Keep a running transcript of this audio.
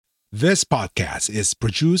This podcast is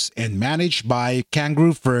produced and managed by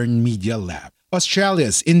Kangaroo Fern Media Lab,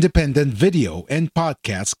 Australia's independent video and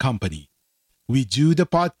podcast company. We do the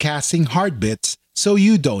podcasting hard bits so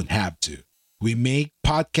you don't have to. We make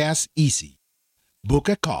podcasts easy. Book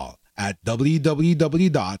a call at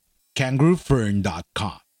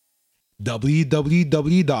www.kangaroofern.com.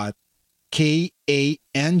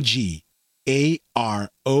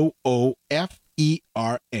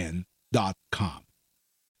 www.kangaroofern.com.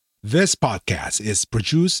 This podcast is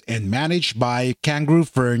produced and managed by Kangaroo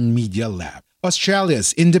Fern Media Lab,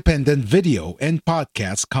 Australia's independent video and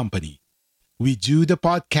podcast company. We do the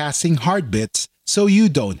podcasting hard bits so you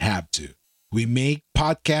don't have to. We make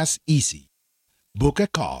podcasts easy. Book a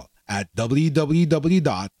call at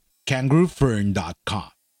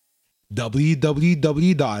www.kangaroofern.com.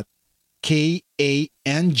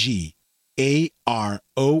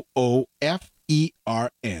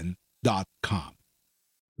 www.kangaroofern.com.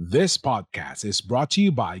 This podcast is brought to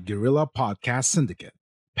you by Guerrilla Podcast Syndicate,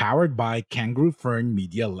 powered by Kangaroo Fern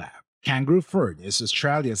Media Lab. Kangaroo Fern is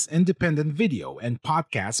Australia's independent video and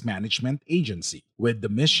podcast management agency with the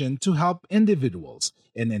mission to help individuals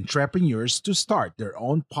and entrepreneurs to start their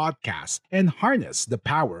own podcasts and harness the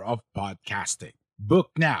power of podcasting. Book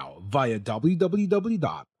now via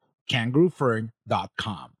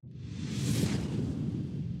www.kangaroofern.com.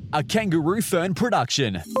 A Kangaroo Fern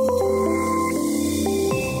production.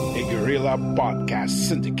 A Guerrilla Podcast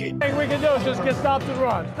Syndicate. Thing we can do is just get stops and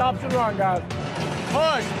run. Stops and run, guys.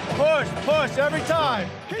 Push, push, push every time.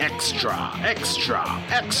 Extra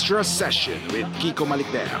session with Kiko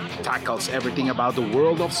Malikdem tackles everything about the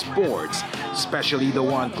world of sports, especially the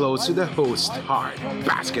one close to the host's heart,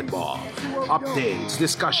 basketball. Updates,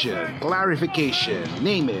 discussion, clarification,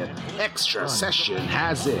 name it. Extra session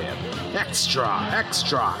has it.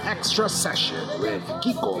 Extra session with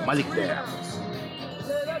Kiko Malikdem.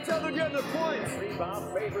 That's how they're getting the points.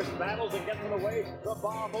 Rebound favors battles and gets them away. The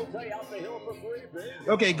bomb will take out the hill for three.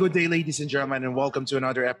 Okay, good day, ladies and gentlemen, and welcome to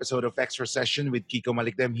another episode of Extra Session with Kiko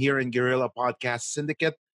Malikdem here in Guerrilla Podcast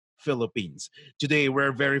Syndicate, Philippines. Today,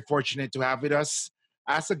 we're very fortunate to have with us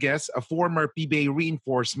as a guest a former PBA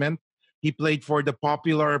reinforcement. He played for the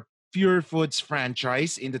popular Pure Foods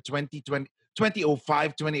franchise in the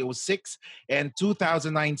 2005-2006 and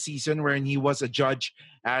 2009 season, wherein he was a judge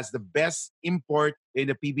as the best import in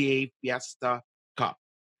the PBA Fiesta Cup.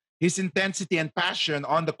 His intensity and passion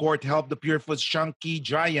on the court helped the Pure Foods Chunky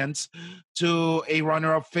Giants to a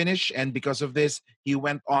runner-up finish, and because of this, he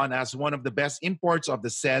went on as one of the best imports of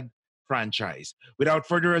the said franchise. Without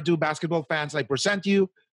further ado, basketball fans, I present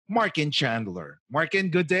you Markin Chandler.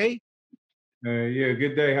 Markin, good day. Yeah,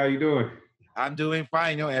 good day. How you doing? I'm doing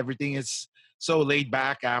fine. Everything is so laid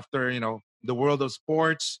back after, the world of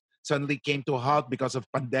sports suddenly came to a halt because of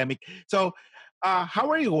pandemic. So,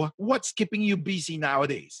 how are you? What's keeping you busy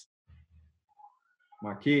nowadays?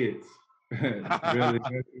 My kids really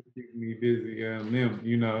keep me busy.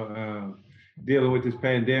 Dealing with this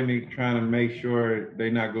pandemic, trying to make sure they're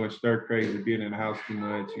not going stir crazy, being in the house too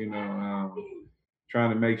much.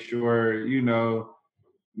 Trying to make sure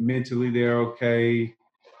mentally they're okay.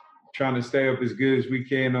 Trying to stay up as good as we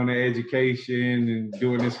can on their education and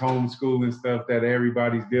doing this homeschooling stuff that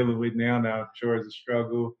everybody's dealing with now. Now, I'm sure it's a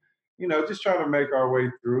struggle. Just trying to make our way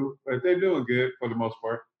through, but they're doing good for the most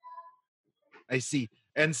part. I see.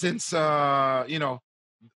 And since have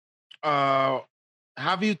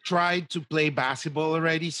you tried to play basketball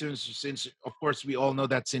already? Since of course we all know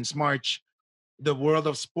that since March, the world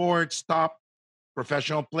of sports stopped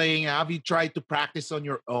professional playing. Have you tried to practice on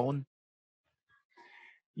your own?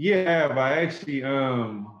 Yeah, I actually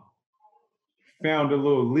found a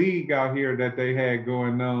little league out here that they had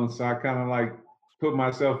going on, so I kind of like put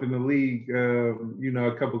myself in the league, a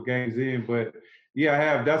couple games in. But yeah, I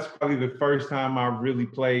have. That's probably the first time I really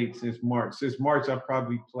played since March. Since March, I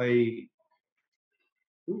probably played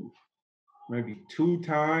maybe 2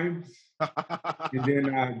 times, and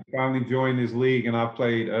then I finally joined this league, and I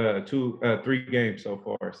played 3 games so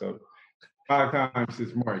far. So 5 times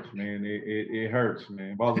since March, man. It hurts,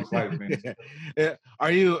 man. Ball is life, man.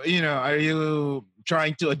 Are you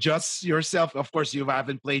trying to adjust yourself? Of course, you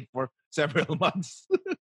haven't played for several months.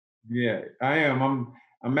 Yeah, I am.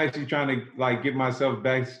 I'm actually trying to get myself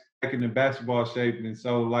back in the basketball shape, and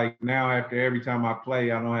so now after every time I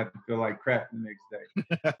play, I don't have to feel like crap the next day.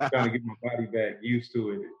 Trying to get my body back used to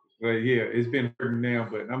it. But yeah, it's been hurting now,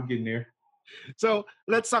 but I'm getting there. So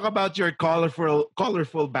let's talk about your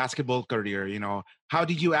colorful basketball career. How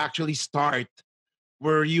did you actually start?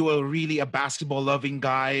 Were you really a basketball loving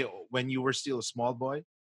guy when you were still a small boy?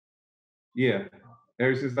 Yeah,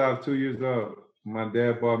 ever since I was 2 years old, my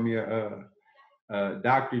dad bought me a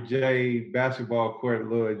Dr. J basketball court, a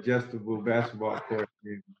little adjustable basketball court.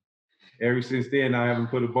 And ever since then, I haven't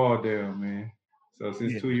put a ball down, man. So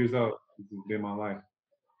since Yeah. 2 years old, this has been my life.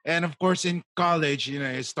 And of course, in college,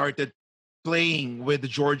 I started playing with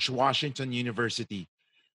George Washington University,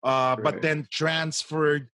 but Right. then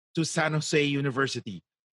transferred to San Jose University.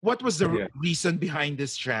 What was the Yeah. reason behind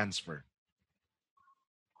this transfer?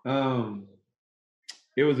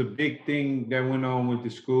 It was a big thing that went on with the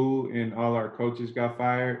school, and all our coaches got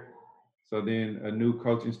fired. So then a new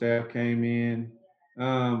coaching staff came in.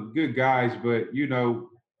 Good guys, but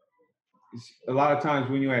a lot of times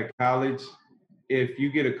when you're at college, if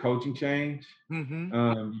you get a coaching change, Mm-hmm.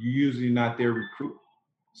 you're usually not their recruit.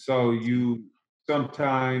 So you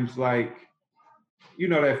sometimes that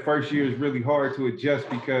first year is really hard to adjust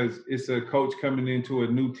because it's a coach coming into a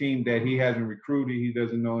new team that he hasn't recruited. He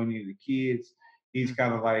doesn't know any of the kids. He's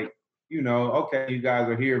kind of like, okay, you guys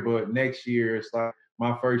are here, but next year it's like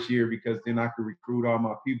my first year because then I could recruit all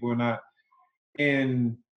my people and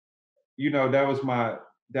that was my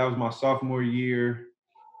sophomore year.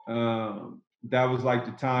 That was like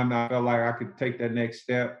the time I felt like I could take that next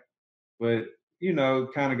step, but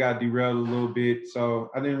kind of got derailed a little bit.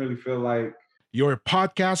 So I didn't really feel like. Your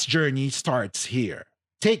podcast journey starts here.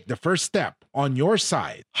 Take the first step on your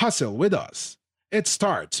side. Hustle with us. It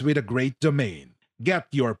starts with a great domain. Get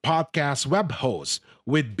your podcast web host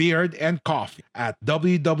with Beard and Coffee at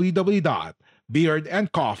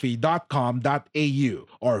www.beardandcoffee.com.au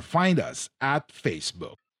or find us at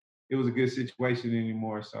Facebook. It was a good situation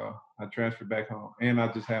anymore, so I transferred back home, and I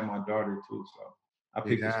just had my daughter too, so I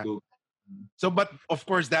picked the school. So, but of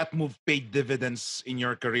course, that move paid dividends in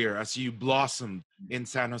your career as you blossomed in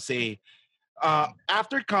San Jose.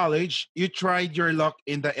 After college, you tried your luck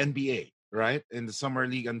in the NBA, right? In the summer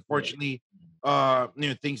league. Unfortunately,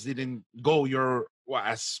 things didn't go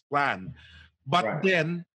as planned. But Right.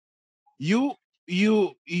 then, you,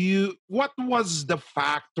 what was the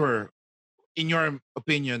factor, in your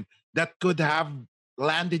opinion, that could have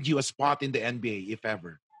landed you a spot in the NBA, if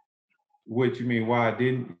ever? What you mean? Why I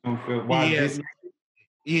didn't? Why Yes. I didn't?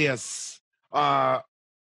 Yes. I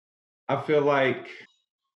feel like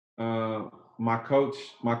my coach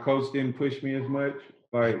didn't push me as much.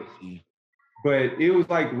 But it was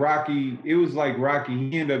like Rocky. It was like Rocky.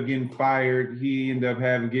 He ended up getting fired. He ended up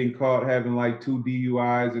getting caught having like 2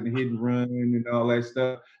 DUIs and a hit and run and all that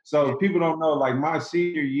stuff. So people don't know. Like my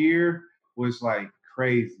senior year was like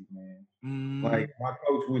crazy, man. Like my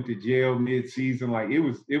coach went to jail mid-season. Like it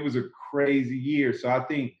was a crazy year. So I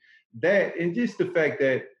think that, and just the fact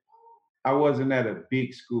that I wasn't at a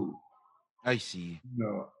big school. I see.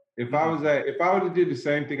 If I would have did the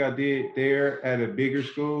same thing I did there at a bigger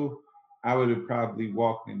school, I would have probably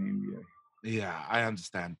walked in the NBA. Yeah, I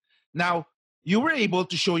understand. Now, you were able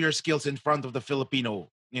to show your skills in front of the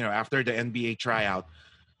Filipino, after the NBA tryout.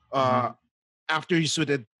 After you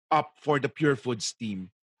suited up for the Pure Foods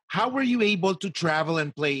team, how were you able to travel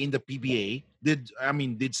and play in the PBA? Did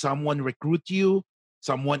someone recruit you?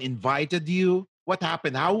 Someone invited you? What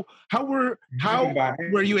happened? How were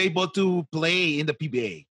you able to play in the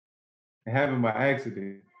PBA? It happened by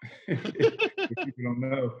accident. If people don't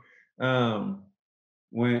know.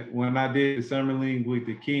 When I did the summer league with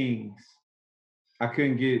the Kings, I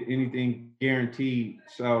couldn't get anything guaranteed,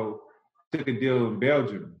 so I took a deal in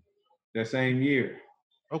Belgium that same year.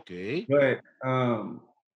 Okay. But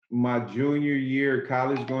my junior year of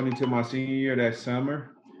college, going into my senior year that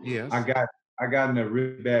summer, yes, I got in a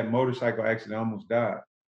really bad motorcycle accident. I almost died.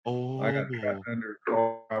 Oh, I got trapped under a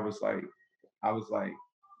car. I was like, I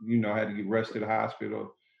had to get rushed to the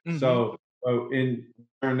hospital. So during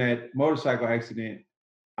that motorcycle accident,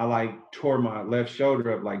 I tore my left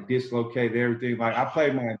shoulder up, dislocated everything. I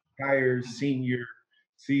played my entire senior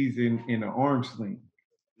season in an arm sling.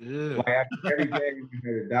 After every game,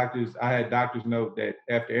 I had doctors note that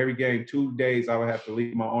after every game, 2 days I would have to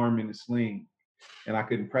leave my arm in the sling, and I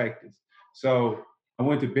couldn't practice. So I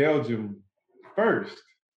went to Belgium first,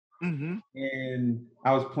 and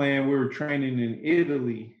I was playing. We were training in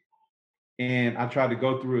Italy, and I tried to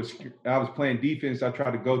go through I was playing defense. I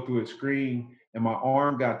tried to go through a screen, and my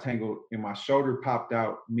arm got tangled, and my shoulder popped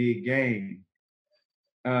out mid-game.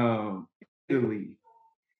 Italy,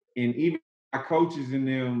 and even my coaches in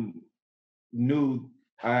them knew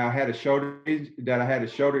I had a shoulder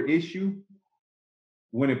issue.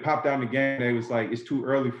 When it popped out in the game, they was like, "It's too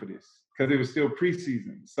early for this," because it was still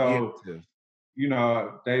preseason. So,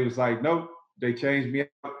 they was like, "Nope." They changed me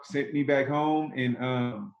up, sent me back home, and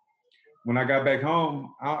when I got back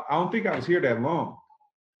home, I don't think I was here that long.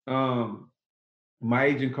 My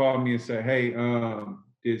agent called me and said, "Hey,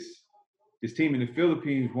 this team in the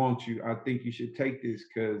Philippines wants you. I think you should take this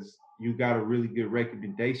because you got a really good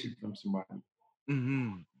recommendation from somebody.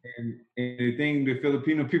 Mm-hmm. And the thing the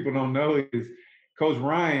Filipino people don't know is Coach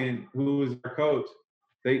Ryan, who was our coach,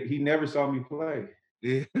 he never saw me play.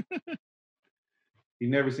 Yeah. He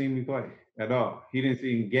never seen me play at all. He didn't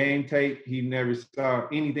see game tape. He never saw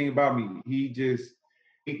anything about me. He just,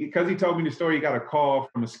 because he told me the story, he got a call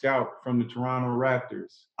from a scout from the Toronto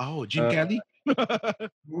Raptors. Oh, Jim Kelly?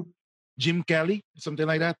 Jim Kelly? Something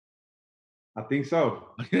like that? I think so.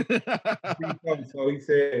 So he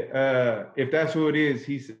said, if that's who it is,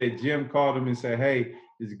 he said, Jim called him and said, hey,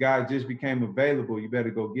 this guy just became available. You better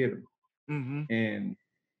go get him. Mm-hmm. And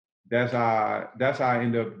that's how I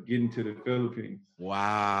ended up getting to the Philippines.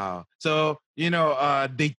 Wow. So,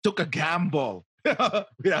 they took a gamble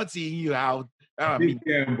without seeing you out. Big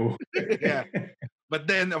gamble. Yeah. But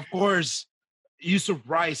then, of course, you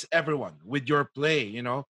surprise everyone with your play,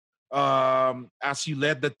 as you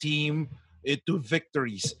led the team to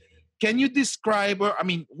victories. Can you describe,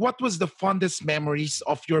 what was the fondest memories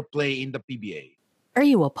of your play in the PBA? Are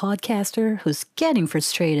you a podcaster who's getting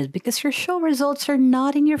frustrated because your show results are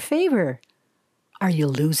not in your favor? Are you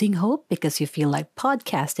losing hope because you feel like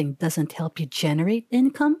podcasting doesn't help you generate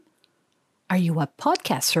income? Are you a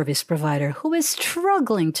podcast service provider who is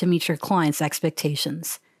struggling to meet your clients'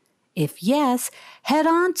 expectations? If yes, head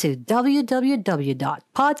on to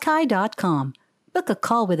www.podkai.com. Book a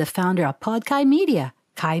call with the founder of Podkai Media,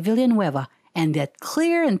 Kai Villanueva, and get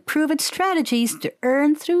clear and proven strategies to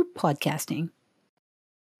earn through podcasting.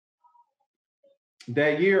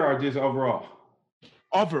 That year or just overall?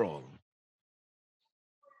 Overall.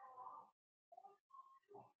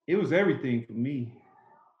 It was everything for me.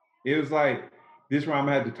 It was like, this where I'm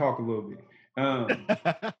gonna have to talk a little bit.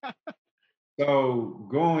 So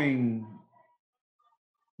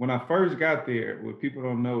when I first got there, what people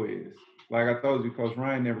don't know is, like I told you, Coach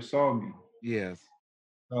Ryan never saw me. Yes.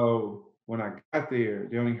 So when I got there,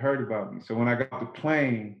 they only heard about me. So when I got off the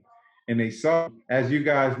plane and they saw me, as you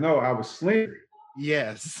guys know, I was slender.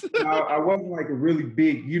 Yes. I wasn't like a really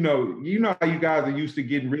big, you know how you guys are used to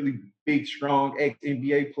getting really big, strong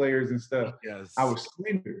ex-NBA players and stuff. Yes. I was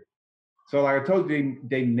slender. So like I told you,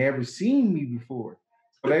 they never seen me before.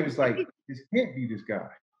 So they was like, this can't be this guy.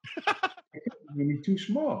 He's too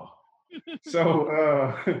small. So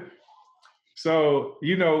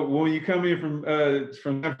when you come in from San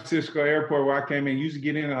Francisco Airport, where I came in, you used to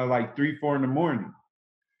get in at like 3-4 in the morning.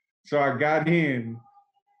 So I got in.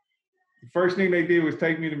 The first thing they did was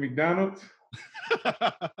take me to McDonald's,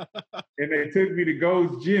 and they took me to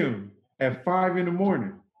Gold's Gym at 5 in the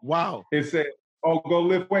morning. Wow. It said, oh, go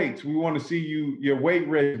lift weights. We want to see your weight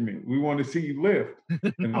regimen. We want to see you lift.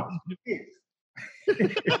 And I was pissed. I'm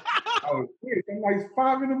like, it's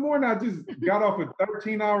 5 in the morning. I just got off a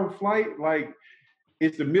 13-hour flight. Like,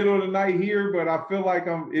 it's the middle of the night here, but I feel like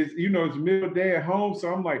it's the middle of the day at home.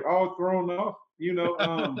 So I'm like all thrown off,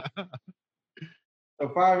 So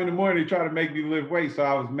 5 in the morning, they try to make me lift weights. So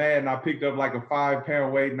I was mad, and I picked up like a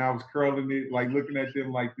 5-pound weight, and I was curling it, like looking at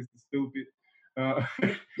them like, this is stupid.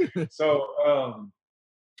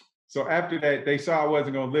 So after that, they saw I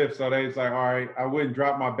wasn't gonna lift, so they was like, all right, I wouldn't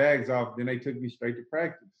drop my bags off. Then they took me straight to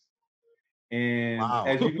practice. And wow.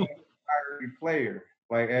 As you know, I'm a player,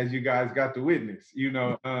 like as you guys got to witness,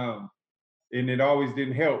 and it always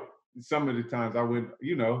didn't help. Some of the times I would,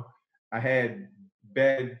 I had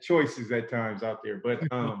bad choices at times out there. But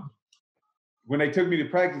when they took me to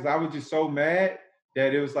practice, I was just so mad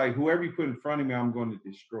that it was like, whoever you put in front of me, I'm going to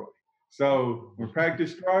destroy. So when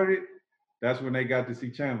practice started, that's when they got to see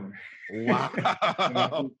Chandler. Wow.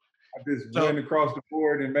 I just went across the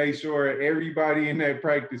board and made sure everybody in that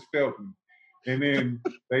practice felt me. And then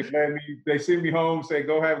they sent me home, say,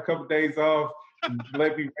 go have a couple of days off, and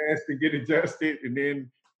let me rest and get adjusted. And then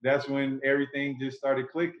that's when everything just started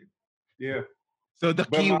clicking. Yeah. So the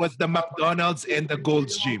key was the McDonald's and the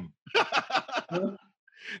Gold's Gym.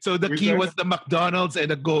 So the key was the McDonald's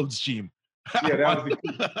and the Gold's Gym. Yeah, that was the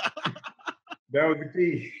key. That was the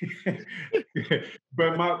key.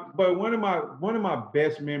 But one of my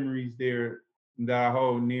best memories there that I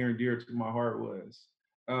hold near and dear to my heart was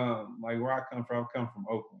like where I come from. I come from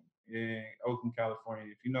Oakland, in Oakland, California.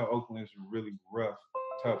 If you know, Oakland is a really rough,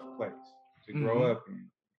 tough place to grow up in.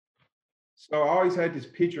 So I always had this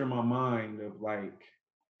picture in my mind of like,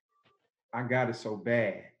 I got it so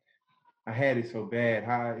bad. I had it so bad.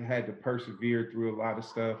 I had to persevere through a lot of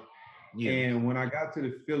stuff. Yeah. And when I got to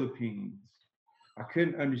the Philippines, I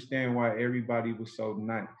couldn't understand why everybody was so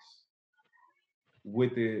nice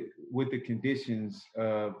with the conditions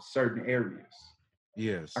of certain areas.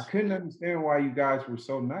 Yes. I couldn't understand why you guys were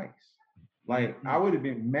so nice. Like I would have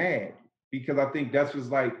been mad because I think that's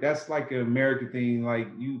like an American thing. Like,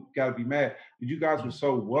 you gotta be mad. But you guys were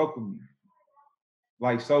so welcoming,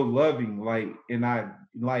 like so loving, like, and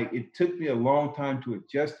it took me a long time to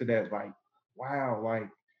adjust to that. Like, wow, like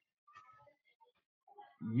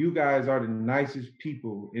you guys are the nicest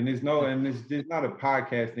people. And it's not a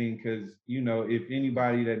podcast thing, because if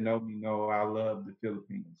anybody that know me know I love the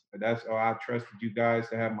Philippines. I trusted you guys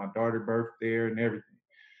to have my daughter birth there and everything.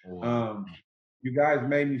 Wow. You guys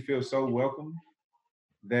made me feel so welcome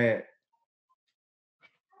that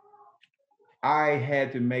I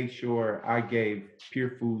had to make sure I gave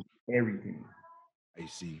Pure Foods everything. I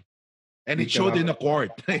see. And it Because showed in the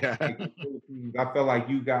court. Yeah. I felt like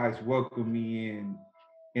you guys welcomed me in.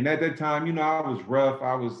 And at that time, I was rough.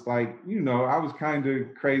 I was like, I was kind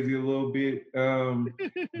of crazy a little bit.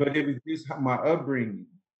 But it was just my upbringing,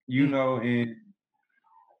 and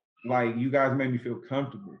like you guys made me feel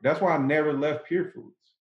comfortable. That's why I never left Pure Foods.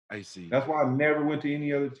 I see. That's why I never went to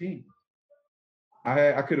any other team.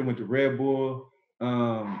 I could have went to Red Bull.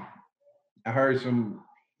 I heard some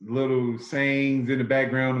little sayings in the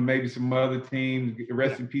background of maybe some other teams.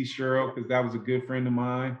 Rest in peace, Cheryl, because that was a good friend of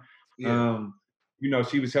mine. Yeah.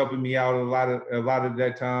 She was helping me out a lot of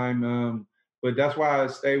that time. But that's why I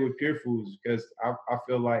stayed with Pure Foods, because I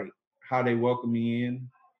feel like how they welcome me in.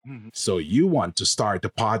 So you want to start a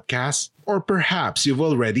podcast, or perhaps you've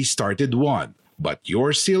already started one, but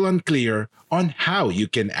you're still unclear on how you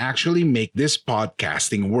can actually make this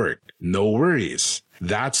podcasting work. No worries.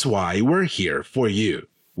 That's why we're here for you.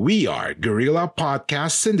 We are Guerrilla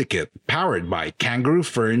Podcast Syndicate, powered by Kangaroo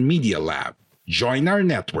Fern Media Lab. Join our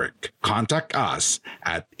network. Contact us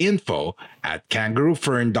at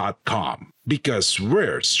info@kangaroofern.com, because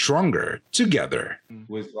we're stronger together.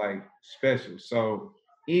 Was like special. So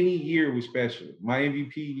any year was special. My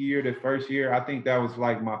MVP year, the first year, I think that was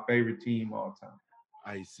like my favorite team all time.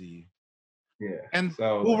 I see. Yeah. And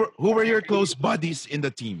so who were your close buddies in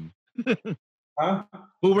the team? Huh?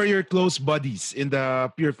 Who were your close buddies in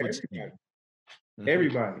the Pure Foods team?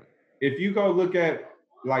 Everybody. If you go look at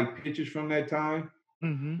like pictures from that time,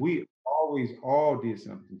 we always all did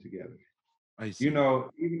something together. I see. Even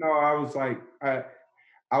though I was like, I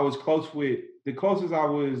was close with, the closest I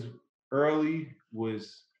was early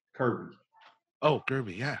was Kirby. Oh,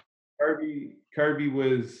 Kirby, yeah. Kirby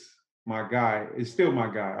was my guy. It's still my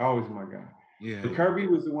guy, always my guy. Yeah. But Kirby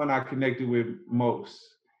was the one I connected with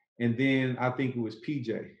most. And then I think it was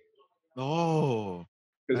PJ. Oh.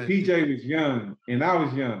 Because PJ was young and I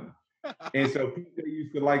was young. And so PJ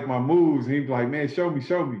used to like my moves, and he'd be like, man, show me.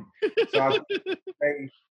 So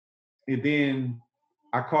and then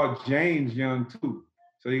I caught James young too.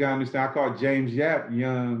 So you gotta understand, I caught James Yap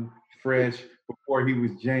young, fresh, before he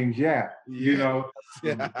was James Yap, Yeah.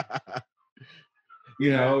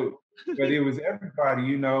 But it was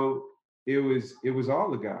everybody, it was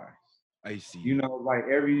all the guys. I see. Like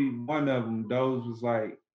every one of them, those was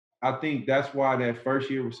like, I think that's why that first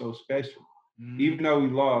year was so special. Even though we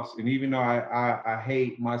lost, and even though I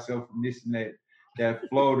hate myself for missing that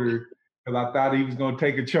floater, because I thought he was going to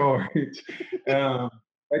take a charge.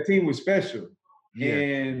 That team was special. Yeah.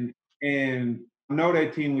 And I know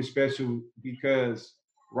that team was special because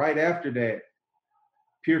right after that,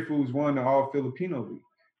 Pure Foods won the All Filipino League.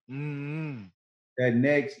 That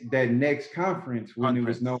next conference, when there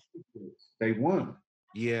was no Foods, they won.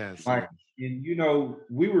 Yes. Like, and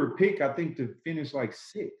we were picked, I think, to finish like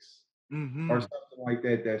 6th. Or something like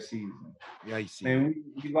that season. Yeah, I see. And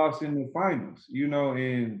we lost in the finals,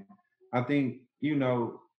 and I think,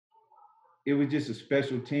 it was just a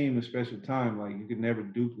special team, a special time. Like, you could never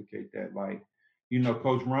duplicate that. Like,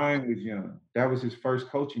 Coach Ryan was young. That was his first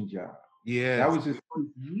coaching job. Yeah. That was his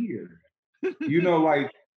first year.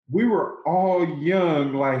 Like, we were all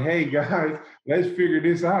young, like, hey guys, let's figure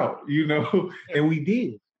this out, and we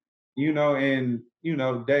did, and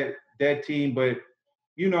that team, but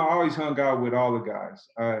I always hung out with all the guys,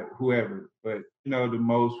 whoever. But the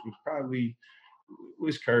most was Kirby. It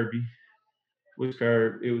was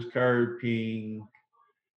Kirby, Ping,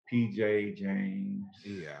 PJ, James.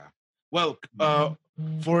 Yeah. Well,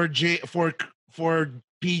 for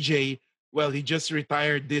PJ, well, he just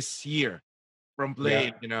retired this year from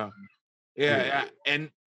playing. Yeah.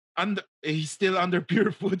 And he's still under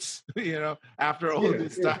Pure Foods. After all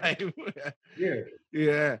this time.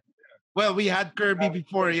 Yeah. Well, we had Kirby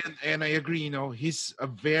before, and I agree. He's a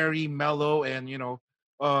very mellow and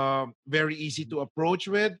very easy to approach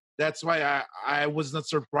with. That's why I was not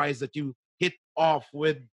surprised that you hit off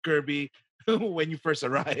with Kirby when you first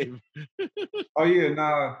arrived. Oh yeah,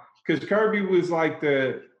 nah, because Kirby was like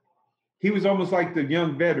he was almost like the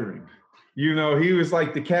young veteran. He was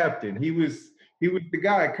like the captain. He was He was the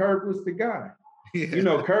guy. Kirk was the guy. Yeah. You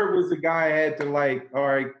know, Kirk was the guy I had to like, all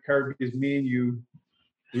right, Kirk, it's me and you.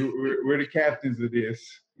 We're the captains of this.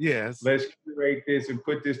 Yes. Let's curate this and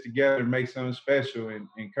put this together and make something special. And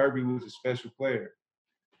Kirby was a special player.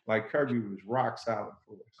 Like Kirby was rock solid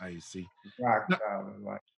for us. I see. Rock No. solid.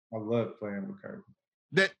 Like I love playing with Kirby.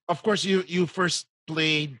 That of course you first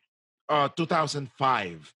played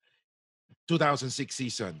 2005, 2006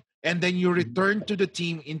 season, and then you returned to the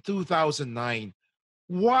team in 2009.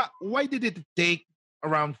 Why did it take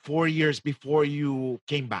around 4 years before you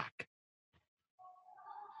came back?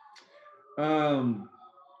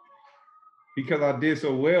 Because I did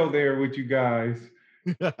so well there with you guys,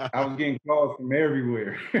 I was getting calls from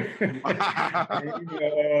everywhere.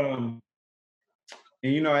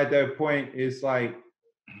 And at that point, it's like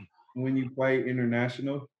when you play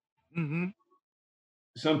international, Mm-hmm.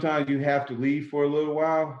 sometimes you have to leave for a little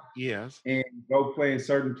while Yes. and go play in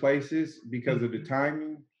certain places because of the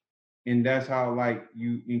timing. And that's how like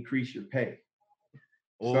you increase your pay.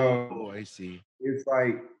 Oh, I see. It's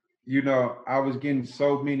like, I was getting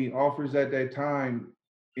so many offers at that time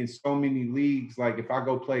in so many leagues. Like if I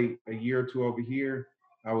go play a year or two over here,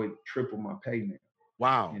 I would triple my pay now.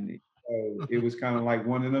 Wow. And it was kind of like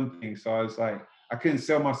one of them things. So I was like, I couldn't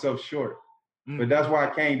sell myself short. But that's why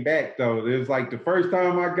I came back, though. It was like the first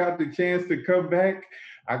time I got the chance to come back,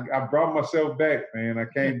 I brought myself back, man. I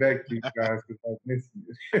came back to you guys because I was missing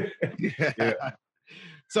it. Yeah.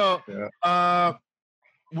 So,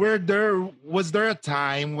 was there a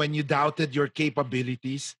time when you doubted your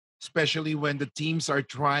capabilities, especially when the teams are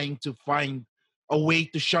trying to find a way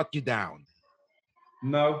to shut you down?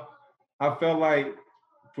 No, I felt like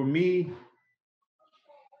for me,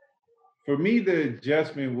 the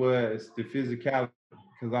adjustment was the physicality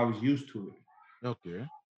because I was used to it. Okay.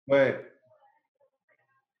 But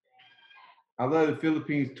I love the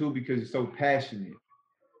Philippines too because it's so passionate.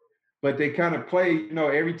 But they kind of play,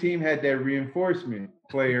 every team had that reinforcement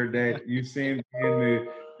player that you seen they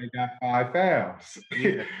got 5 fouls.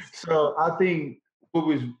 Yes. So I think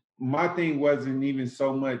my thing wasn't even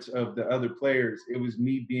so much of the other players. It was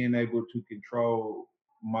me being able to control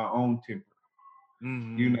my own temper.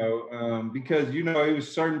 Mm-hmm. Because it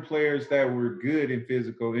was certain players that were good and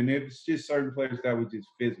physical, and it was just certain players that were just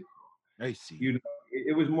physical. I see.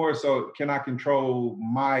 It was more so, can I control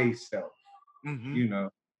myself? Mm-hmm.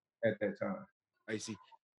 At that time. I see.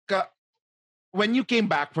 When you came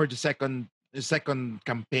back for the second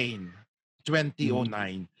campaign,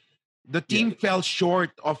 2009, the team fell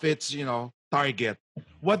short of its target.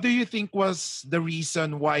 What do you think was the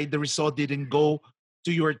reason why the result didn't go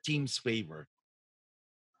to your team's favor?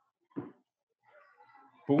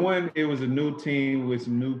 For one, it was a new team with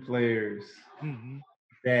some new players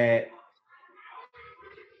that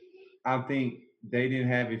I think they didn't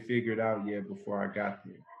have it figured out yet before I got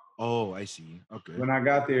there. Oh, I see. Okay. When I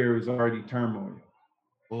got there, it was already turmoil.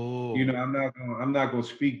 Oh. I'm not gonna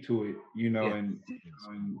speak to it, and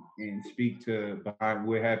speak to behind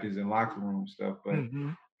what happens in locker room stuff, but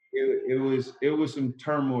it was some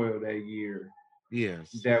turmoil that year.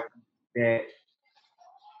 Yes. That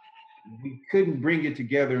we couldn't bring it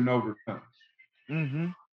together and overcome.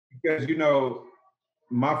 Because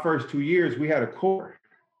my first 2 years we had a core.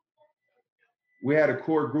 We had a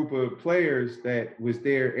core group of players that was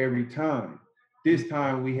there every time. This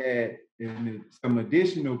time we had some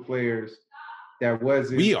additional players that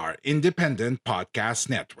wasn't. We are Independent Podcast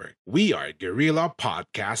Network. We are Guerrilla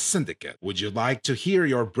Podcast Syndicate. Would you like to hear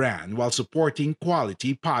your brand while supporting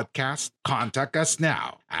quality podcasts? Contact us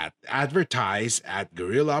now at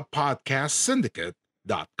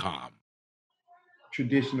advertise@guerrillapodcastsyndicate.com.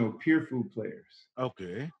 Traditional pure food players.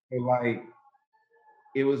 Okay. So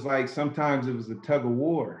it was like sometimes it was a tug of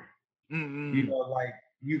war. Like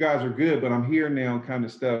you guys are good, but I'm here now kind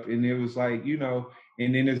of stuff. And it was like, and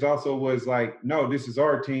then it also was like, no, this is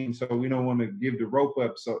our team, so we don't want to give the rope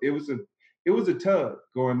up. So it was a tug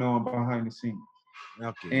going on behind the scenes.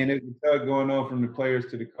 Okay. And it was a tug going on from the players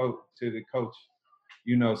to the coach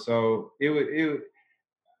so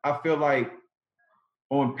I feel like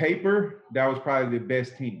on paper, that was probably the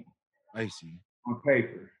best team. I see. On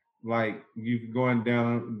paper. Like you going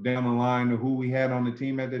down the line of who we had on the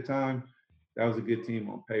team at the time, that was a good team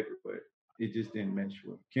on paper, but it just didn't mesh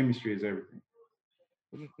well. Chemistry is everything.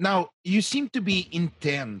 Now, you seem to be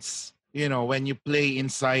intense, when you play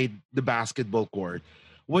inside the basketball court.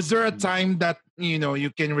 Was there a time that,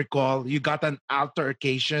 you can recall you got an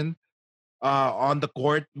altercation on the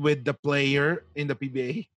court with the player in the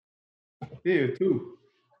PBA? Yeah, 2. 2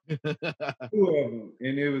 of them.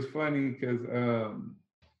 And it was funny because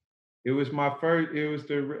it was my first. It was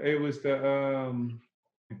the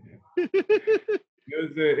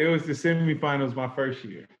It was the semifinals my first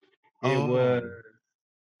year. It was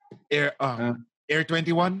Air Air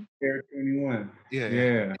 21. Air 21. Yeah.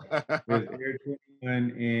 Yeah. It was Air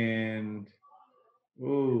 21 and I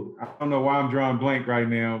don't know why I'm drawing blank right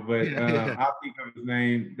now, but I'll think of his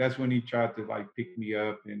name. That's when he tried to like pick me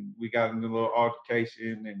up, and we got in a little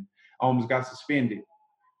altercation, and almost got suspended.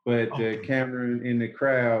 But the camera in the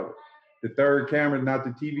crowd, the third camera, not the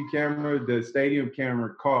TV camera, the stadium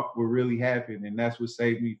camera caught what really happened, and that's what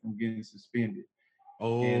saved me from getting suspended.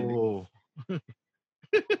 Oh. And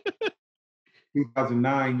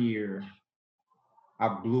 2009 year, I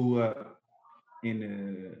blew up in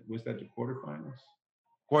the quarterfinals?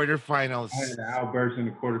 Quarterfinals. I had an outburst in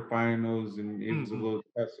the quarterfinals, and it was a little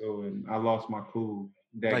tussle, and I lost my cool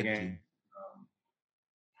that game.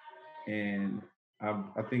 And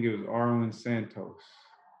I think it was Arlen Santos.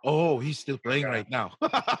 Oh, he's still playing right now.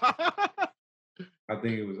 I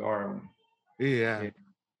think it was Arlen. Yeah.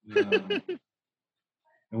 And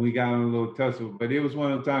we got in a little tussle, but it was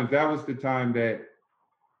one of the times. That was the time that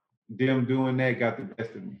them doing that got the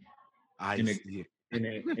best of me. I see. And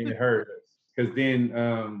it hurt us because then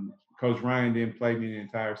Coach Ryan didn't play me the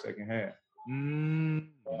entire second half.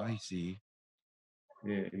 I see.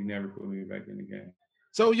 Yeah, he never put me back in the game.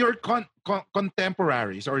 So your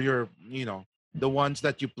contemporaries, or your, the ones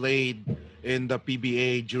that you played in the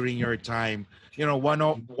PBA during your time,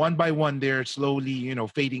 one by one, they're slowly,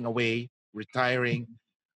 fading away, retiring.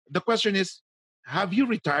 The question is, have you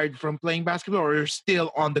retired from playing basketball, or you're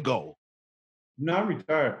still on the go? No, I'm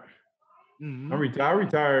retired. I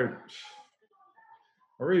retired.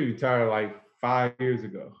 I really retired like 5 years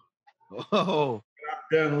ago. Oh. I've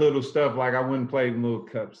done little stuff, like I wouldn't play little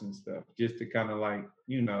cups and stuff, just to kind of like,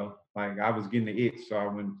 like I was getting the itch, so I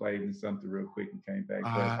went and played in something real quick and came back. But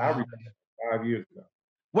I retired 5 years ago.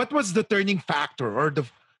 What was the turning factor or the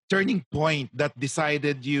turning point that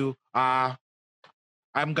decided you,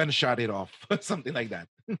 I'm gonna shut it off, something like that?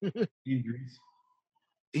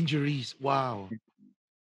 Injuries. Wow.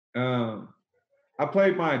 I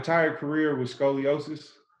played my entire career with scoliosis.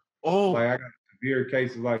 Oh. Like I got severe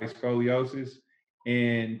cases like scoliosis,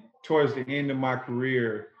 and towards the end of my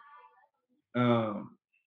career,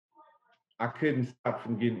 I couldn't stop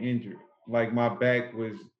from getting injured. Like my back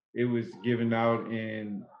was giving out,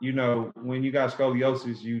 and when you got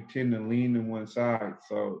scoliosis, you tend to lean to one side,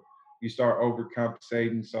 so you start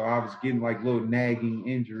overcompensating. So I was getting like little nagging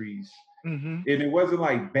injuries, and it wasn't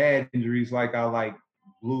like bad injuries, like I like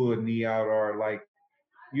blew a knee out or like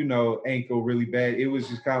ankle really bad. It was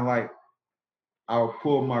just kind of like I would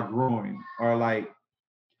pull my groin, or like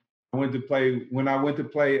when I went to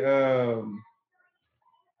play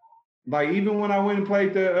like even when I went and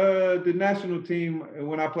played the national team,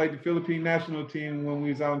 when I played the Philippine national team when we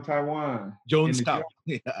was out in Taiwan. Jonestown.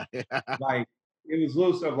 Like it was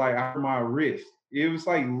little stuff, like I hurt my wrist. It was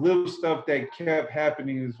like little stuff that kept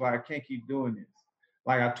happening. It was like, I can't keep doing this.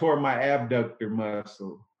 Like I tore my abductor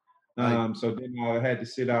muscle. So then I had to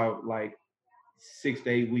sit out like 6 to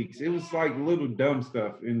 8 weeks. It was like little dumb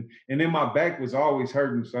stuff. And then my back was always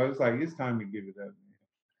hurting. So I was like, it's time to give it up, man.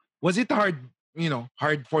 Was it hard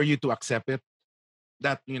for you to accept it?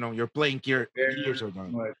 That, you're playing years or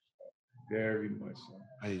not? Very much so.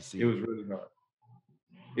 I see. It was really hard.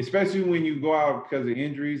 Especially when you go out because of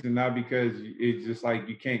injuries and not because it's just like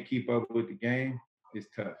you can't keep up with the game. It's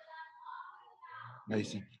tough. I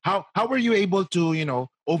see. How were you able to,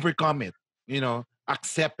 overcome it,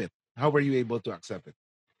 accept it? How were you able to accept it?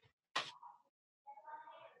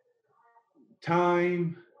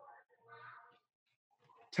 Time,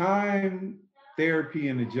 therapy,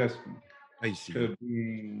 and adjustment. I see.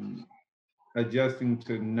 Adjusting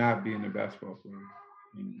to not being a basketball player.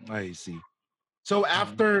 I see. So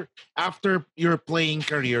after your playing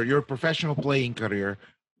career, your professional playing career,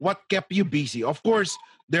 what kept you busy? Of course,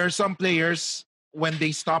 there are some players, when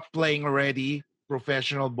they stop playing already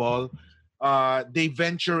professional ball, they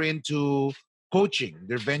venture into coaching,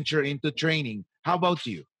 they venture into training. How about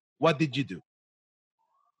you? What did you do?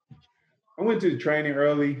 I went to training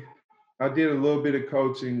early. I did a little bit of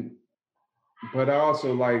coaching, but I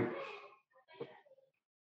also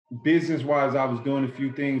business-wise, I was doing a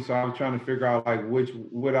few things, so I was trying to figure out like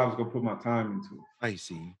what I was gonna put my time into. I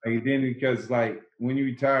see. Like then, because like when you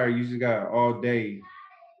retire, you just got all day.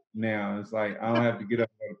 Now it's like I don't have to get up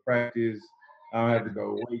and go to practice. I don't have to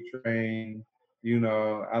go weight train. I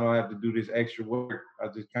don't have to do this extra work. I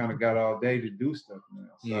just kind of got all day to do stuff now.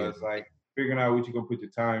 So It's like figuring out what you're gonna put your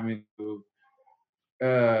time into.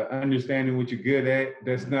 Understanding what you're good at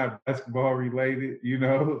that's not basketball related.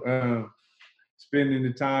 spending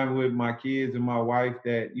the time with my kids and my wife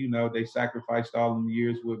that, you know, they sacrificed all them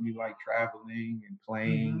years with me, like traveling and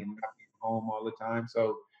playing Mhm. and not being home all the time.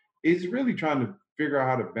 So it's really trying to figure out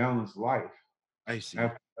how to balance life. I see.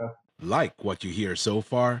 After, Like what you hear so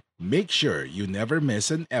far? Make sure you never miss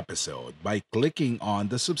an episode by clicking on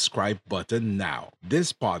the subscribe button now.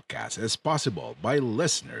 This podcast is possible by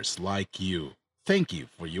listeners like you. Thank you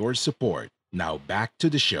for your support. Now back to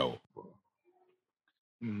the show.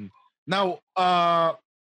 Mhm. Now,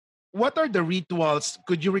 what are the rituals?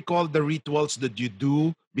 Could you recall the rituals that you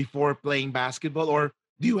do before playing basketball, or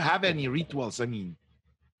do you have any rituals? I mean,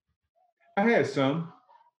 I had some,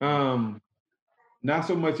 um, not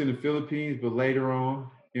so much in the Philippines, but later on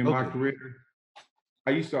in my okay. career,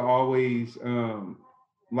 I used to always,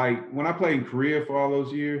 like when I played in Korea for all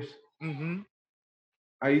those years, Mm-hmm.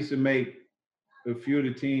 I used to make a few of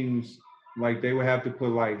the teams, like they would have to put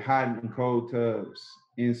like hot and cold tubs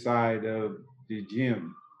inside of the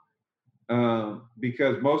gym,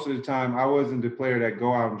 because most of the time I wasn't the player that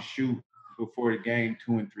go out and shoot before the game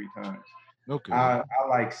 2 and 3 times. Okay. I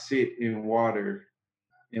like sit in water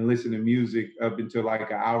and listen to music up until like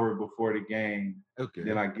an hour before the game. Then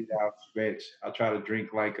Okay. I get out, stretch. I try to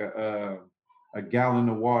drink like a gallon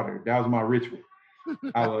of water. That was my ritual.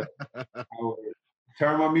 I would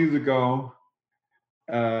turn my music on.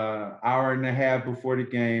 Hour and a half before the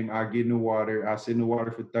game, I get in the water. I sit in the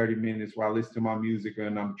water for 30 minutes while I listen to my music,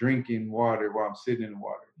 and I'm drinking water while I'm sitting in the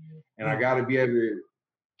water. And I Mm. got to be able to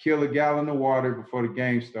kill a gallon of water before the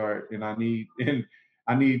game start. And I need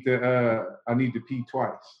to pee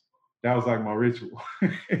twice. That was like my ritual.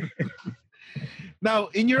 Now,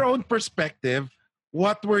 in your own perspective,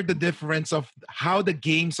 what were the difference of how the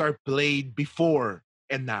games are played before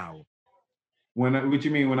and now? What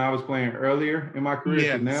you mean when I was playing earlier in my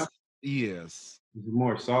career to now? Yes. Yes. It's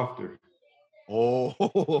more softer.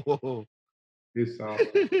 Oh. It's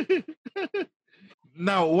softer.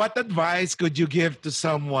 Now, what advice could you give to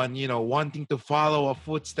someone, wanting to follow a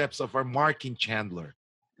footsteps of our Markin Chandler?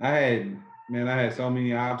 I had I had so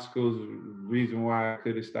many obstacles. Reason why I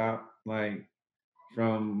could have stopped, like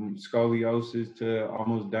from scoliosis to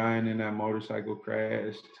almost dying in that motorcycle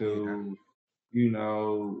crash Yeah. to, you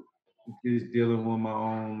know, just dealing with my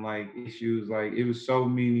own like issues. Like it was so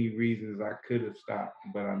many reasons I could have stopped,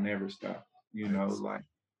 but I never stopped. You I know, see. like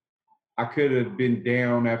I could have been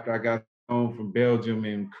down after I got home from Belgium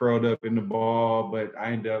and curled up in the ball, but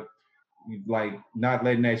I ended up like not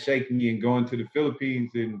letting that shake me and going to the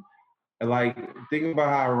Philippines and like think about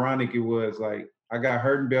how ironic it was. Like I got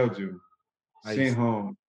hurt in Belgium, I sent see.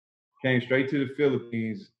 home, came straight to the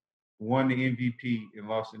Philippines, won the MVP and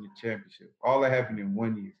lost in the championship. All that happened in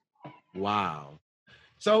 1 year. Wow.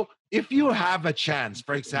 So if you have a chance,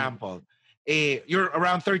 for example, you're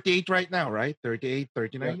around 38 right now, right? 38, Yeah,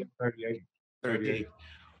 39, 38. 38.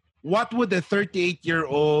 What would a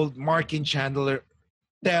 38-year-old Markin Chandler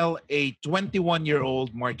tell a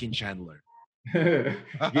 21-year-old Markin Chandler? 38.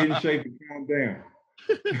 Get in shape and calm down.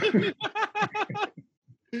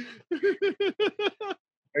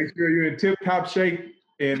 Make sure you're in tip top shape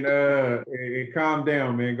and calm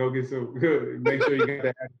down, man. Go get some make sure you got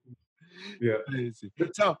that. Yeah. I see.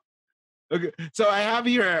 So, okay. So I have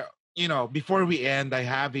here, before we end, I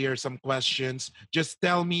have here some questions. Just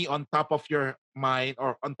tell me on top of your mind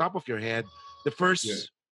or on top of your head the Yeah.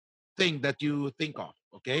 first thing that you think of,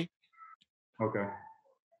 okay? Okay.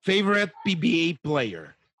 Favorite PBA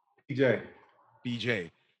player, PJ.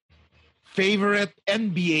 PJ. Favorite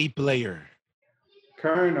NBA player,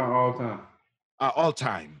 Current or all time? all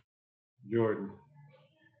time. Jordan.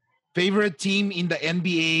 Favorite team in the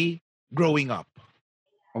NBA growing up.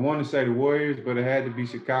 I want to say the Warriors, but it had to be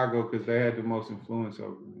Chicago because they had the most influence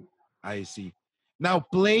over me. I see. Now,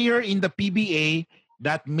 player in the PBA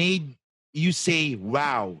that made you say,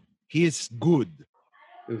 wow, he's good.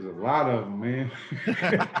 There's a lot of them, man.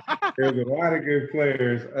 There's a lot of good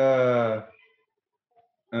players.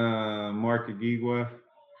 Mark Agigua.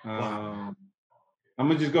 Wow. I'm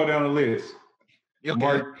gonna just go down the list. Okay.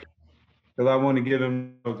 Mark, because I want to get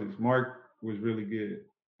him notice. Mark was really good.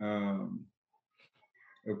 Um,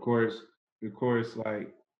 of course,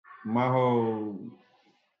 like my whole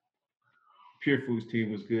Pure Foods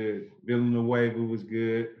team was good. Villanueva was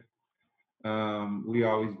good. We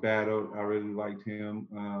always battled. I really liked him.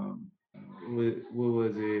 What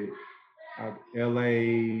was it?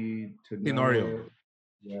 L.A. Tenorio. Tenorio.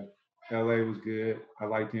 Yeah, L.A. was good. I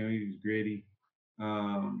liked him. He was gritty.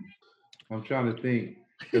 I'm trying to think.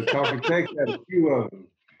 Because Talking Tex had a few of them.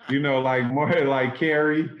 You know, like more like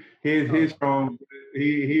Kerry. His strong.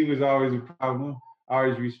 He was always a problem. I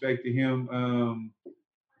always respected him.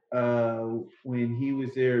 When he was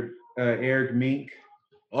there, Eric Mink.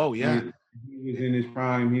 Oh yeah. He was in his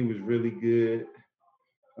prime. He was really good.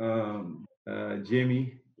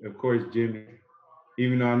 Jimmy, of course, Jimmy.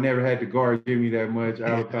 Even though I never had to guard Jimmy that much,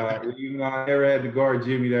 even though I never had to guard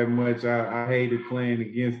Jimmy that much, I hated playing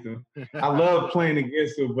against him. I love playing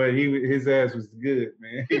against him, but his ass was good,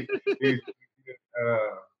 man. It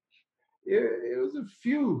was a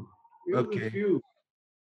few. Okay.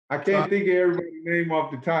 I can't think of everybody's name off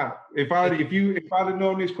the top. If I'd have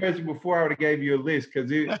known this question before, I would have gave you a list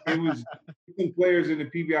because it was some players in the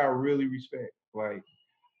PBI I really respect.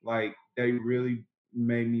 Like they really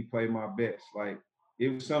made me play my best. Like it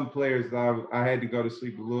was some players that I had to go to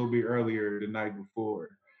sleep a little bit earlier the night before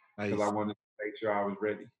because I wanted to make sure I was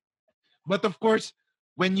ready. But of course,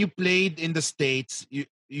 when you played in the States,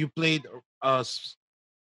 you played 2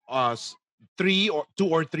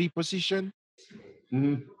 or 3 position.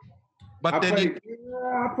 Mm-hmm. But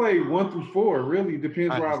I played 1 through 4. Really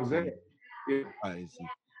depends where I was at. Yeah. I see.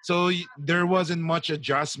 So there wasn't much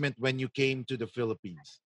adjustment when you came to the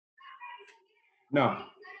Philippines. No,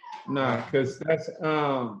 because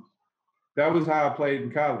that was how I played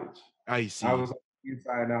in college. I see. I was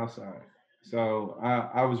inside and outside, so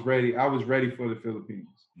I was ready. I was ready for the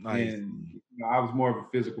Philippines, and I was more of a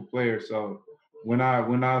physical player. So when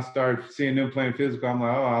I started seeing them playing physical, I'm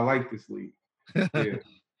like, oh, I like this league. Yeah.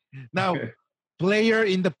 Now, player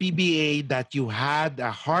in the PBA that you had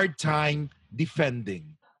a hard time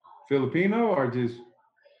defending. Filipino or just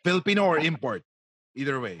Filipino or import,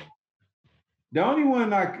 either way. The only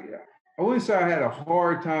one I wouldn't say I had a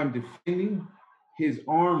hard time defending. His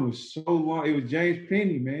arm was so long. It was James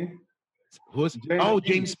Penny, man.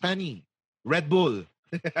 James Penny, Red Bull.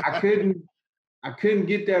 I couldn't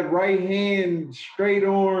get that right hand straight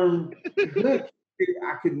arm hook.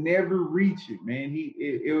 I could never reach it, man.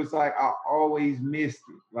 It was like I always missed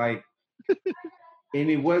it. Like, and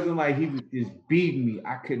it wasn't like he was just beating me.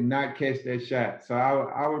 I could not catch that shot. So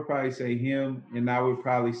I would probably say him, and I would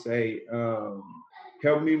probably say,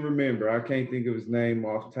 help me remember. I can't think of his name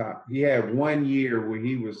off top. He had 1 year where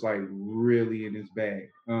he was like really in his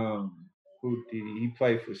bag. Who did he? He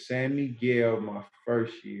played for San Miguel my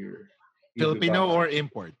first year. Filipino or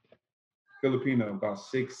import? Filipino, about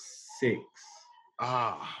 6'6".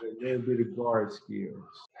 A little bit of guard skills.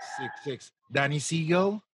 6'6". Danny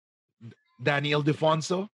Siegel? Danny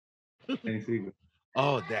Ildefonso? Danny Siegel.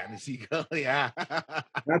 Oh, Danny Siegel, yeah.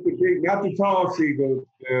 Not the tall Siegel,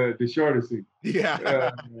 the shorter Siegel.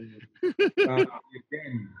 Yeah.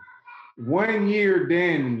 Danny. 1 year,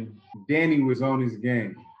 Danny was on his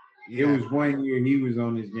game. Yeah. It was 1 year he was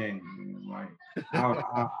on his game. Man. Like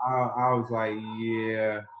I was like,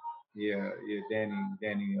 yeah,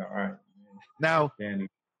 Danny, all right. Now,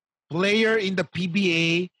 player in the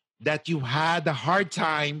PBA that you had a hard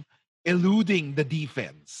time eluding the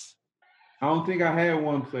defense. I don't think I had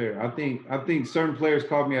one player. I think certain players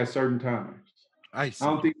caught me at certain times. I see. I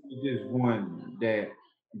don't think it was just one that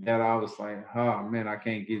I was like, oh man, I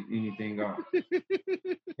can't get anything off.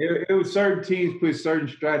 it was certain teams put certain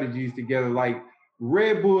strategies together. Like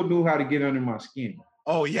Red Bull knew how to get under my skin.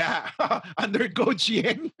 Oh yeah, under Coach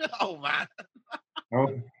Yang. Oh man. I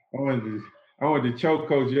wanted to choke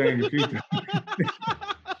Coach Yang a few times.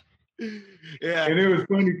 Yeah. And it was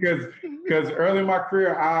funny because early in my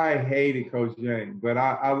career, I hated Coach Yang, but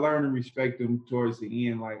I learned to respect him towards the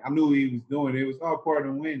end. Like, I knew what he was doing. It was all part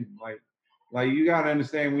of winning. Like you got to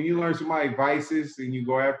understand, when you learn somebody's vices and you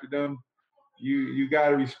go after them, you got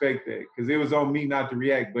to respect that, because it was on me not to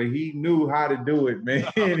react, but he knew how to do it, man.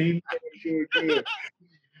 He knew how to do it good.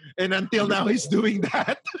 And until now, he's doing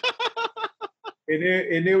that.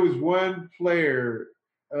 And there was one player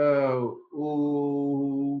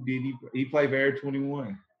he played for Air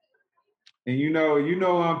 21. And you know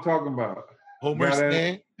what I'm talking about. Homer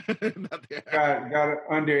Stay? got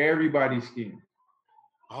under everybody's skin.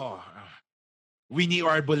 Oh, Winnie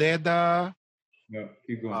Arboleda. No,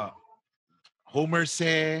 keep going. Homer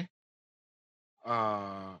Say.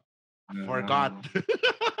 Forgot.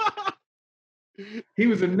 He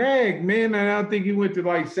was a nag, man, and I think he went to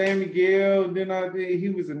like San Miguel. Then he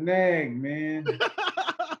was a nag, man.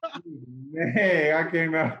 Nag. I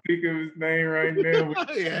can't think of his name right now.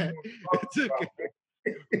 Yeah, it's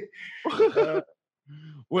okay.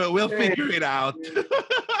 Well, we'll figure it out.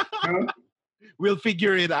 Huh? We'll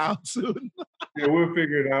figure it out soon. Yeah, we'll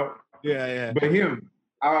figure it out. Yeah. But him,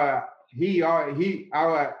 when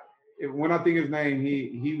I think his name,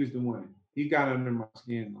 he was the one. He got under my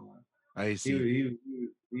skin a lot. I see.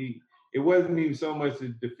 He it wasn't even so much the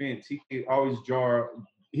defense. He could always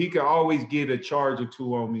get a charge or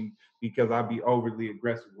two on me because I'd be overly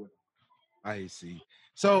aggressive with him. I see.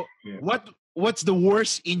 So Yeah. what's the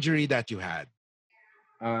worst injury that you had?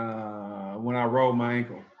 When I rolled my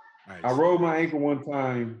ankle. I rolled my ankle one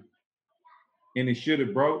time, and it should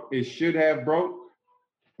have broke. It should have broke,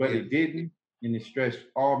 but it didn't, and it stretched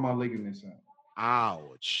all my ligaments out.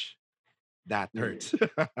 Ouch. That Yeah. hurts.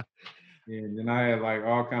 And then I had like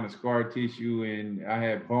all kind of scar tissue, and I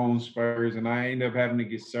had bone spurs, and I ended up having to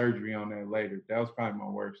get surgery on that later. That was probably my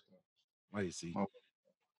worst. I see. Oh.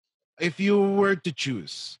 If you were to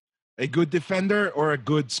choose a good defender or a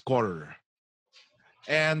good scorer,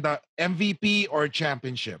 and MVP or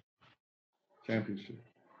championship, Championship.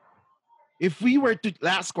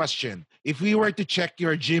 Last question, if we were to check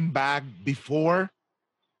your gym bag before,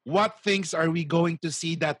 what things are we going to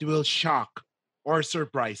see that will shock or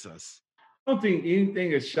surprise us? I don't think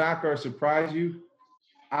anything will shock or surprise you.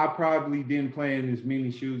 I probably didn't play in as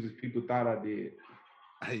many shoes as people thought I did.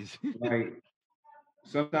 I see. Like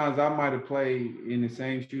sometimes I might have played in the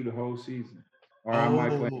same shoe the whole season, or I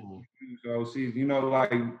might play shoes the whole season. You know,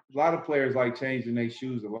 like a lot of players like changing their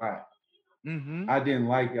shoes a lot. Mm-hmm. I didn't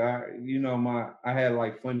like it. I had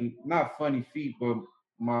like not funny feet, but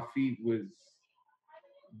my feet was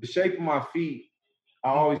the shape of my feet. I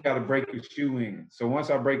always got to break a shoe in. So once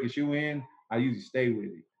I break a shoe in, I usually stay with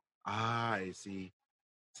it. Ah, I see.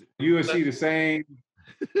 You will see the same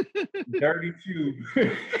dirty shoe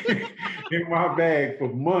in my bag for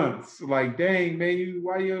months. Like, dang, man, you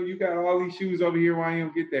got all these shoes over here? Why you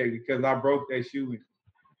don't get that? Because I broke that shoe in.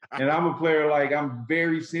 And I'm a player, like, I'm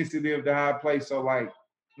very sensitive to how I play. So, like,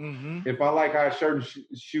 if I like how a certain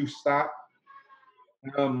shoe stop,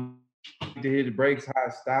 to hit the brakes, how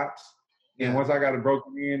it stops. And once I got it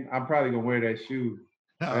broken in, I'm probably going to wear that shoe.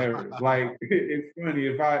 Like, it's funny.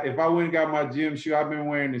 If I went and got my gym shoe, I've been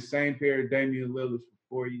wearing the same pair of Damian Lillard's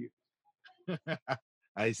for 4 years.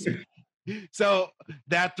 I see. So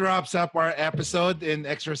that wraps up our episode in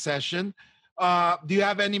Extra Session. Do you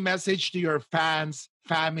have any message to your fans,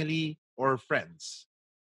 family, or friends?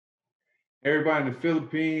 Everybody in the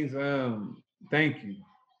Philippines, thank you.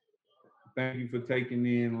 Thank you for taking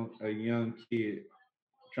in a young kid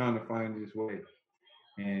trying to find his way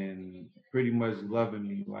and pretty much loving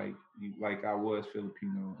me like I was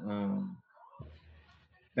Filipino.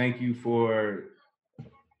 Thank you for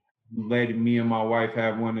letting me and my wife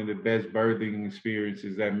have one of the best birthing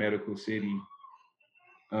experiences at Medical City.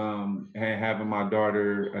 And having my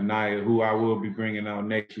daughter Anaya, who I will be bringing out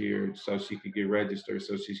next year, so she could get registered,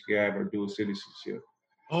 so she could have her dual citizenship.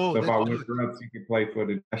 Oh, so if I went for her, she could play for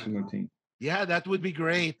the national team. Yeah, that would be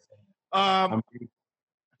great. And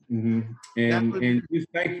just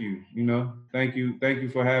thank you. Thank you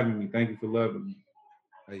for having me. Thank you for loving me.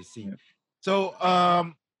 I see. Yeah. So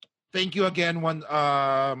thank you again,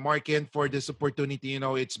 Markin, for this opportunity.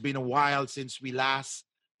 It's been a while since we last,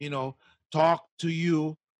 talked to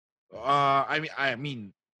you. I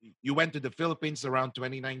mean, you went to the Philippines around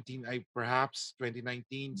 2019, perhaps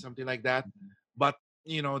 2019, something like that. But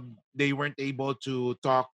they weren't able to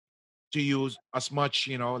talk to you as much,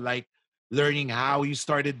 like learning how you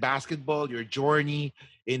started basketball, your journey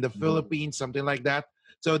in the Philippines, something like that.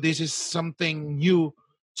 So this is something new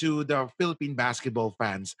to the Philippine basketball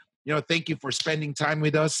fans. Thank you for spending time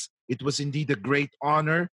with us. It was indeed a great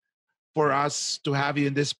honor for us to have you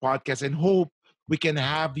in this podcast, and hope we can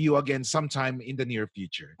have you again sometime in the near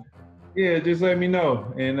future. Yeah, just let me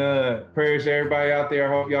know. And prayers to everybody out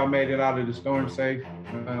there. I hope y'all made it out of the storm safe.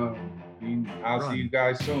 I'll see you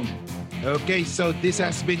guys soon. Okay, so this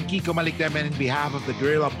has been Kiko Malikdaman on behalf of the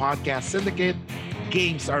Guerrilla Podcast Syndicate.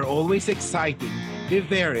 Games are always exciting if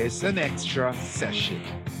there is an extra session.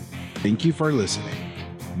 Thank you for listening.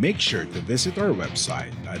 Make sure to visit our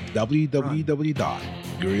website at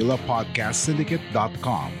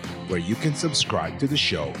www.guerrillapodcastsyndicate.com, where you can subscribe to the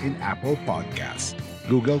show in Apple Podcasts,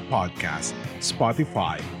 Google Podcasts,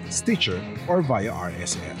 Spotify, Stitcher, or via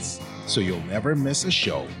RSS, so you'll never miss a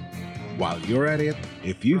show. While you're at it,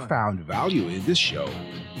 if you found value in this show,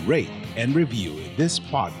 rate and review this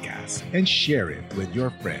podcast and share it with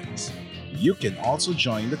your friends. You can also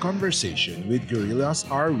join the conversation with Guerrillas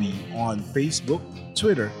RE on Facebook,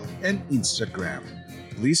 Twitter, and Instagram.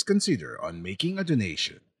 Please consider on making a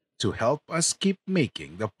donation to help us keep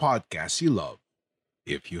making the podcast you love.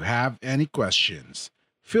 If you have any questions,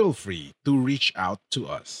 feel free to reach out to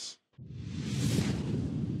us.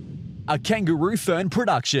 A Kangaroo Fern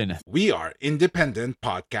production. We are Independent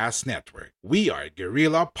Podcast Network. We are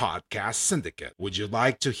Guerrilla Podcast Syndicate. Would you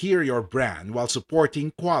like to hear your brand while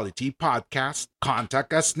supporting quality podcasts?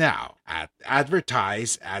 Contact us now at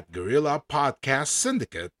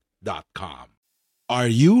advertise@guerrillapodcastsyndicate.com. Are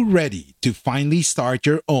you ready to finally start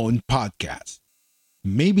your own podcast?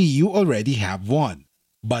 Maybe you already have one,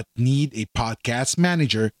 but need a podcast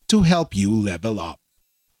manager to help you level up?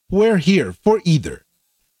 We're here for either.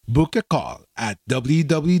 Book a call at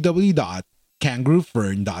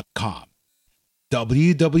www.kangaroofern.com.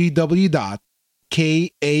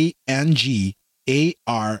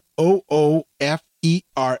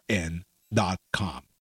 www.kangaroofern.com.